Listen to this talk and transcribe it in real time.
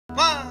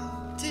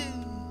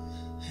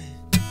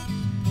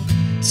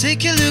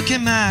Take a look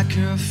at my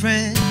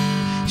girlfriend,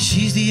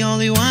 she's the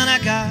only one I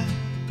got.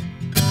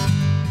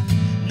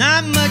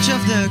 Not much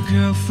of the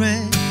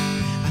girlfriend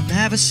I've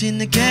never seen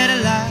to get a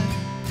lot.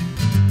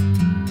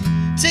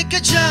 Take a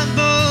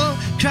jumbo,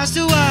 cross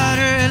the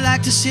water,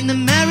 like to see in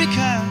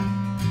America.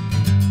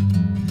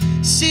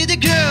 See the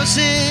girls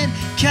in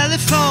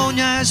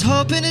California, is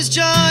hoping it's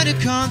joy to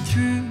come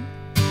through,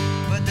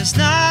 but there's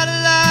not a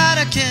lot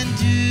I can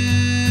do.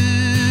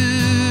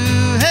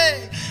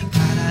 Hey,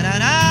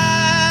 ba-da-da-da.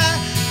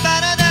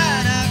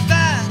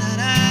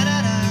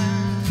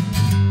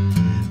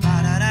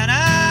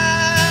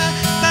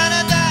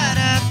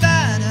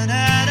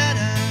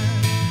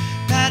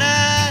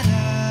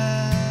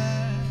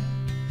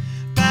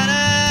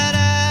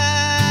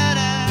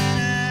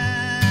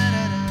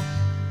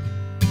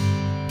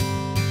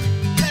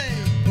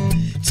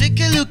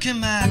 Look at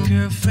my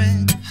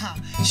girlfriend,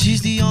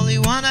 she's the only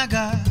one I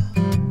got.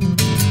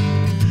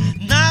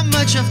 Not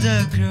much of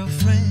the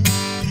girlfriend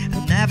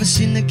I've never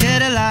seen to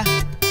get a lot.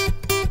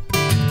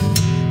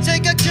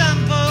 Take a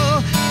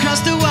jumbo,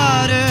 cross the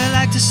water,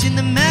 like to see in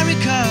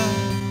America.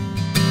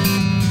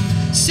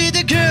 See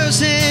the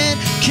girls in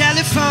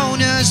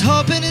California, is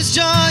hoping it's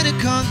joy to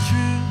come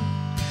through,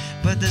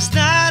 but there's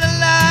not a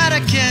lot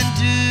I can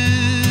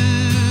do.